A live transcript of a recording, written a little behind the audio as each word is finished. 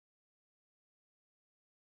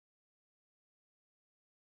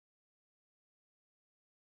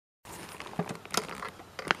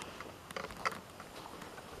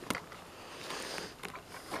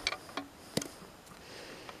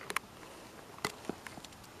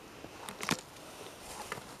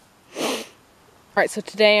Alright, so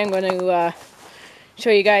today I'm going to show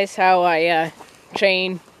you guys how I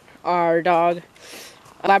train our dog,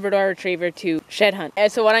 a Labrador Retriever, to shed hunt.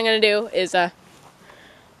 And so what I'm going to do is I'm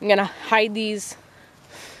going to hide these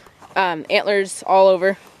antlers all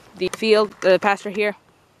over the field, the pasture here.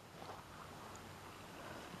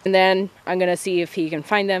 And then I'm going to see if he can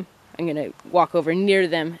find them. I'm going to walk over near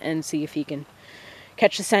them and see if he can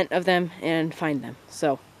catch the scent of them and find them.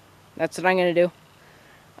 So that's what I'm going to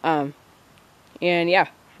do. And yeah,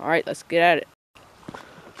 alright, let's get at it.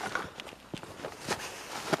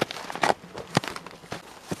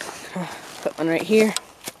 Put one right here.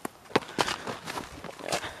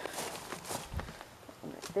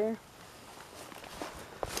 One right there.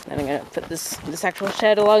 Then I'm gonna put this actual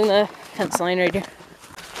shed along the fence line right here.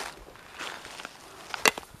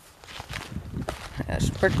 That's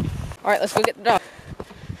perfect. Alright, let's go get the dog.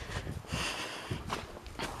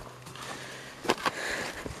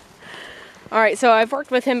 Alright, so I've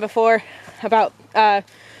worked with him before about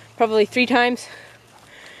probably 3 times.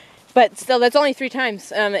 But still, that's only 3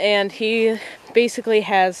 times. And he basically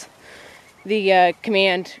has the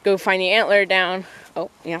command, go find the antler down.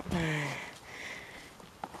 Oh, yeah.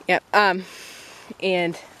 Yep.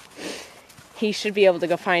 And he should be able to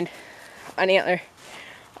go find an antler.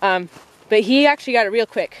 But he actually got it real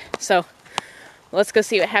quick. So let's go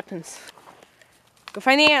see what happens. Go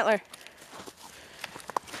find the antler.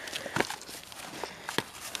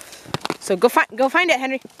 So go find it,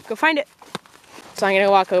 Henry. Go find it. So I'm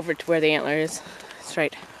gonna walk over to where the antler is. It's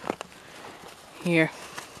right here.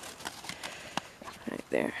 Right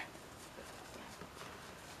there.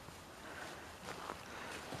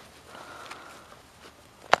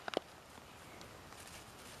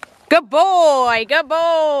 Good boy! Good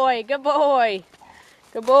boy! Good boy!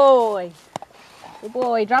 Good boy! Good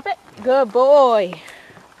boy! Drop it! Good boy!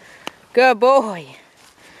 Good boy!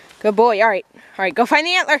 Good boy! Alright. Alright, go find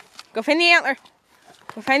the antler! Go find the antler!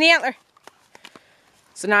 Go find the antler!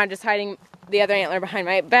 So now I'm just hiding the other antler behind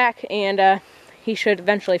my back, and he should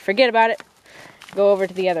eventually forget about it. Go over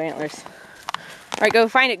to the other antlers. Alright, go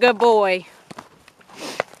find it. Good boy.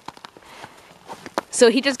 So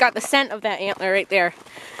he just got the scent of that antler right there.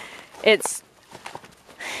 It's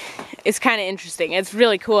kind of interesting. It's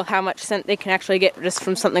really cool how much scent they can actually get just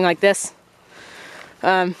from something like this.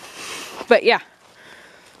 But yeah.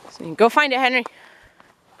 So you can go find it, Henry.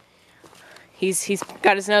 He's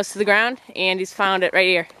got his nose to the ground, and he's found it right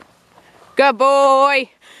here. Good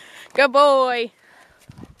boy! Good boy!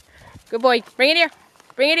 Good boy! Bring it here!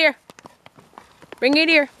 Bring it here! Bring it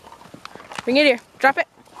here! Bring it here! Drop it!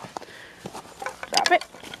 Drop it!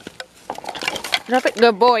 Drop it!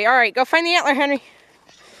 Good boy! Alright, go find the antler, Henry!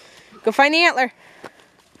 Go find the antler!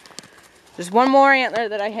 There's one more antler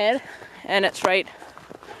that I had, and it's right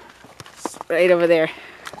over there.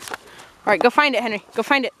 Alright, go find it, Henry! Go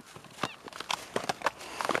find it!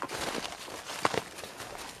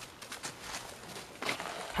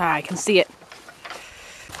 Ah, I can see it.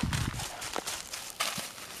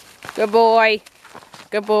 Good boy.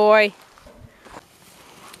 Good boy.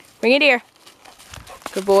 Bring it here.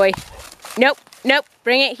 Good boy. Nope. Nope.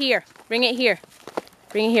 Bring it here. Bring it here.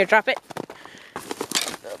 Bring it here. Drop it.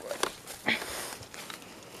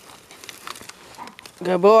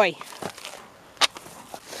 Good boy.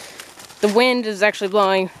 The wind is actually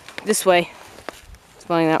blowing this way. It's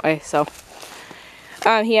blowing that way, so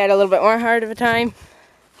he had a little bit more hard of a time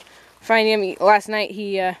finding him. Last night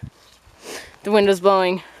the wind was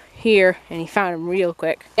blowing here, and he found him real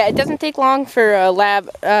quick. Yeah, it doesn't take long for a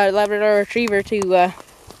Labrador Retriever to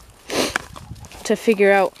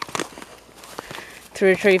figure out to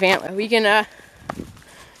retrieve antler. We can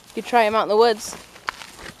you try him out in the woods.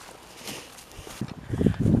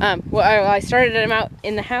 Well, I started him out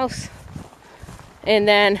in the house, and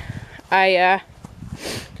then I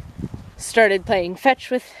started playing fetch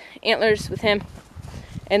with antlers with him.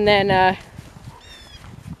 And then I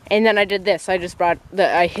did this. I just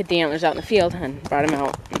I hid the antlers out in the field and brought him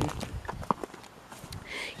out.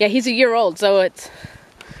 Yeah, he's a year old, so it's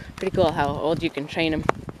pretty cool how old you can train him.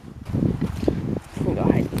 We go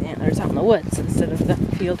hide the antlers out in the woods instead of the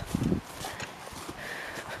field.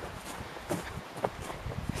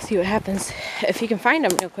 See what happens. If he can find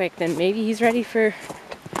them real quick, then maybe he's ready for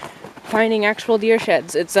finding actual deer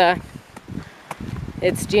sheds. It's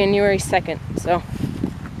January 2nd, so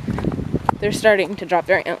they're starting to drop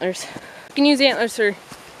their antlers. You can use antlers for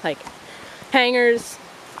like hangers,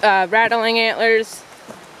 rattling antlers,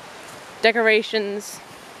 decorations,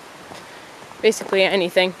 basically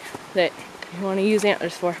anything that you want to use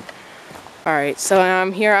antlers for. Alright, so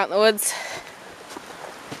I'm here out in the woods,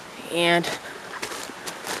 and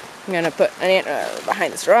I'm going to put an antler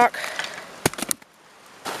behind this rock.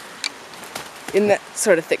 in that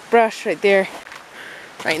sort of thick brush right there,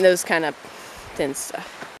 right in those kind of thin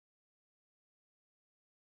stuff.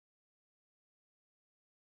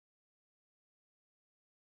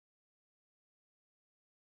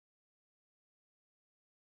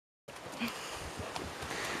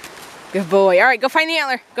 Good boy. All right, go find the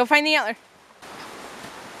antler. Go find the antler.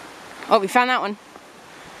 Oh, we found that one.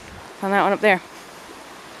 Found that one up there.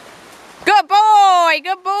 Good boy.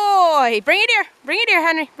 Good boy. Bring it here. Bring it here,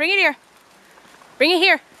 Henry. Bring it here. Bring it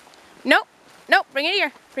here. Nope. Nope. Bring it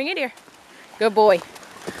here. Bring it here. Good boy.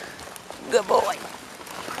 Good boy.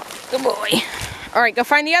 Good boy. All right, go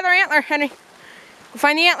find the other antler, Henry. Go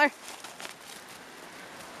find the antler.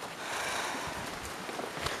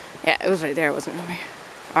 Yeah, it was right there. It wasn't over here.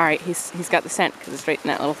 All right, he's got the scent because it's right in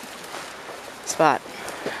that little spot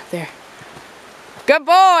there. Good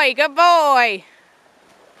boy, good boy.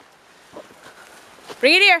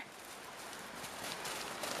 Bring it here.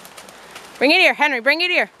 Bring it here, Henry, bring it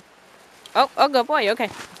here. Oh, good boy, okay.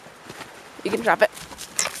 You can drop it.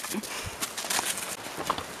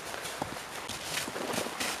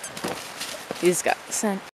 He's got the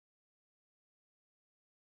scent.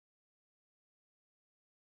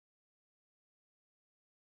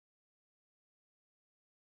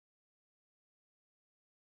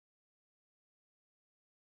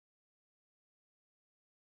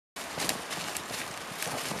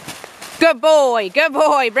 Good boy, good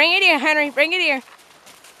boy. Bring it here, Henry, bring it here.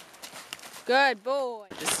 Good boy.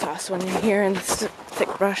 Just toss one in here in this thick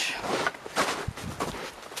brush.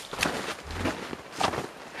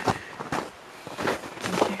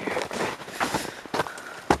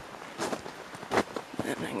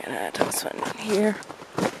 And I'm gonna toss one in here.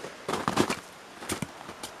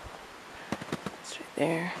 It's right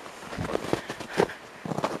there.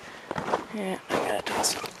 Yeah, I'm gonna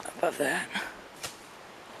toss one above that.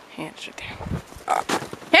 Yeah, it's right there. Oh.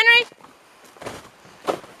 Henry!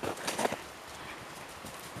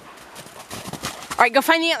 Alright, go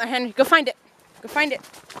find the antler, Henry. Go find it. Go find it.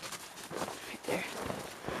 Right there.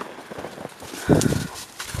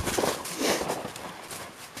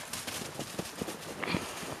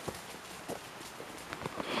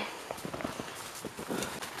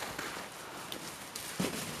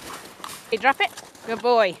 Okay, drop it. Good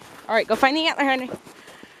boy. Alright, go find the antler, Henry.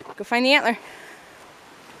 Go find the antler.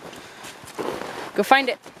 Go find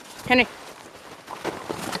it. Henry.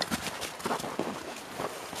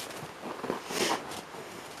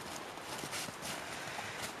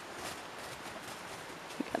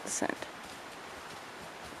 You got the scent.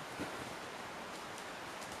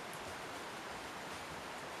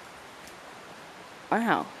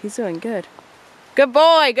 Wow, he's doing good. Good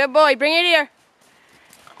boy, good boy. Bring it here.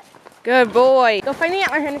 Good boy. Go find the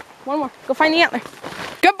antler, Henry. One more. Go find the antler.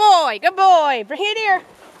 Good boy, good boy. Bring it here.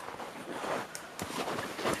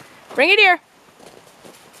 Bring it here.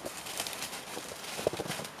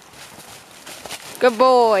 Good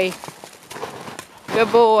boy. Good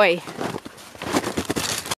boy.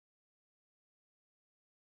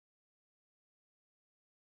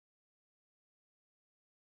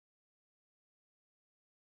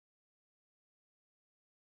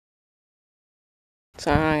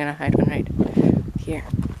 So I'm gonna hide one right here.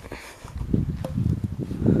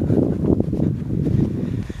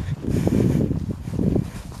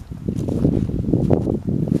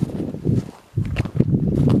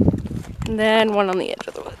 And then one on the edge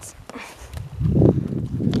of the woods.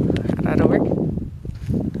 That'll work.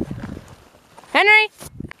 Henry!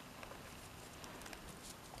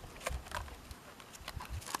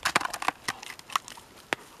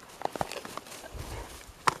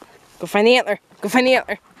 Go find the antler. Go find the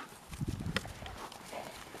antler.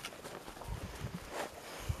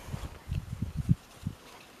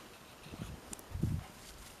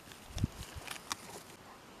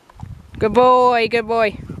 Good boy, good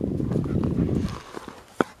boy.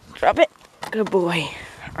 Drop it. Good boy.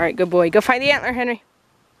 All right, good boy. Go find the antler, Henry.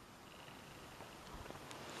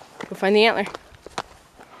 Go find the antler.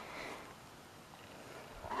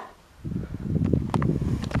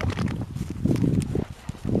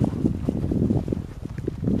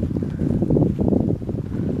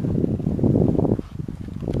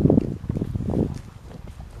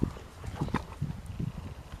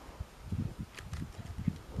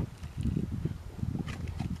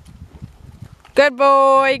 Good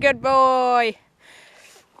boy, good boy.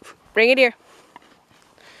 Bring it here.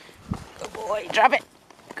 Good boy, drop it.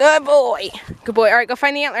 Good boy. Good boy. All right, go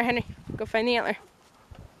find the antler, Henry. Go find the antler.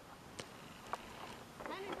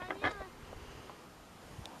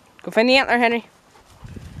 Go find the antler, Henry.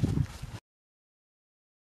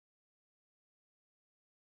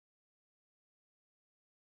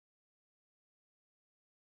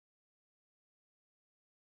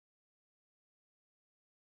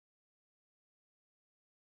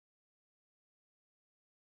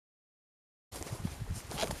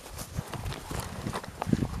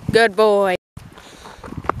 Good boy.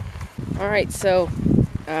 Alright, so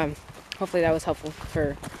hopefully that was helpful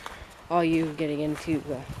for all you getting into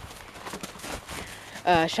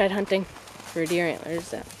shed hunting for deer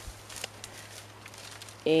antlers.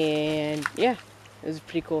 And yeah, it was a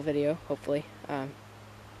pretty cool video, hopefully.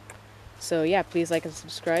 So yeah, please like and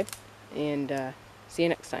subscribe, and see you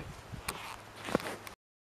next time.